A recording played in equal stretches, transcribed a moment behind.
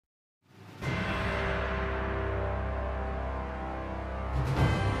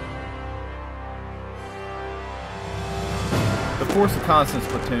Force Reconnaissance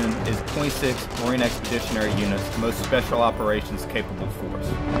Platoon is 26 Marine Expeditionary Units, most special operations capable force.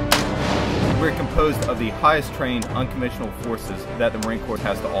 We're composed of the highest trained unconventional forces that the Marine Corps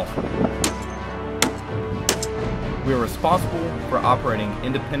has to offer. We are responsible for operating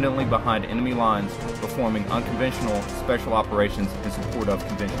independently behind enemy lines, performing unconventional special operations in support of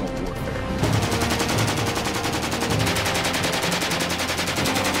conventional warfare.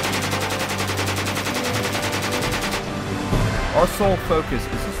 Our sole focus is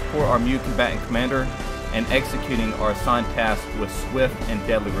to support our MEU combatant commander and executing our assigned tasks with swift and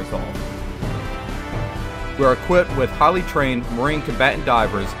deadly resolve. We are equipped with highly trained Marine combatant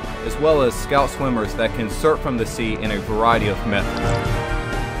divers as well as scout swimmers that can surf from the sea in a variety of methods.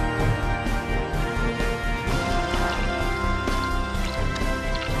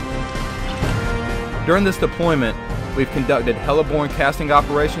 During this deployment, we've conducted heliborne casting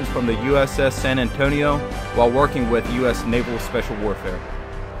operations from the USS San Antonio while working with U.S. Naval Special Warfare.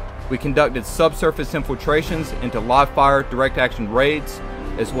 We conducted subsurface infiltrations into live-fire direct action raids,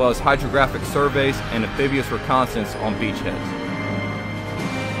 as well as hydrographic surveys and amphibious reconnaissance on beachheads.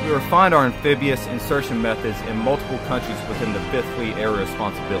 We refined our amphibious insertion methods in multiple countries within the 5th Fleet area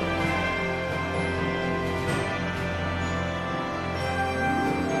responsibility.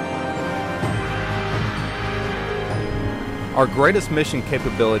 Our greatest mission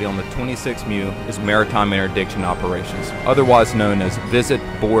capability on the 26 MEU is maritime interdiction operations, otherwise known as visit,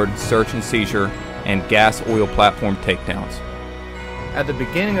 board, search and seizure, and gas oil platform takedowns. At the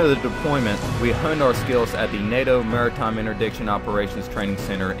beginning of the deployment, we honed our skills at the NATO Maritime Interdiction Operations Training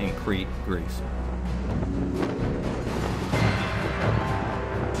Center in Crete, Greece.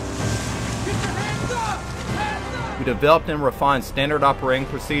 We developed and refined standard operating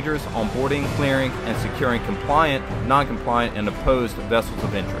procedures on boarding, clearing, and securing compliant, non-compliant, and opposed vessels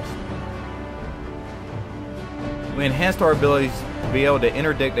of interest. We enhanced our abilities to be able to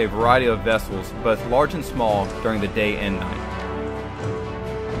interdict a variety of vessels, both large and small, during the day and night.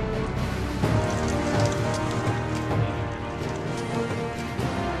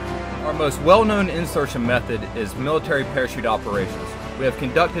 Our most well-known insertion method is military parachute operations. We have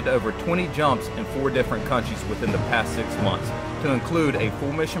conducted over 20 jumps in 4 different countries within the past 6 months, to include a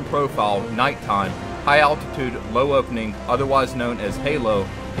full mission profile, nighttime, high altitude, low opening, otherwise known as HALO,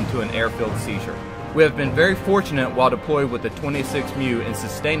 into an airfield seizure. We have been very fortunate while deployed with the 26 MEU in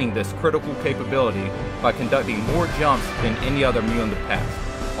sustaining this critical capability by conducting more jumps than any other MEU in the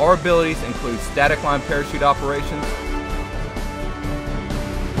past. Our abilities include static line parachute operations,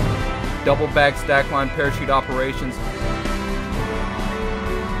 double bag stack line parachute operations,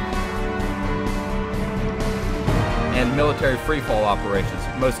 and military freefall operations,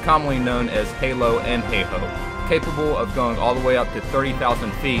 most commonly known as HALO and HAHO, capable of going all the way up to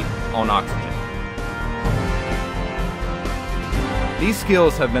 30,000 feet on oxygen. These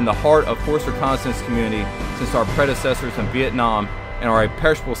skills have been the heart of Force Reconnaissance community since our predecessors in Vietnam and are a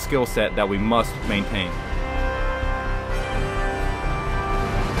perishable skill set that we must maintain.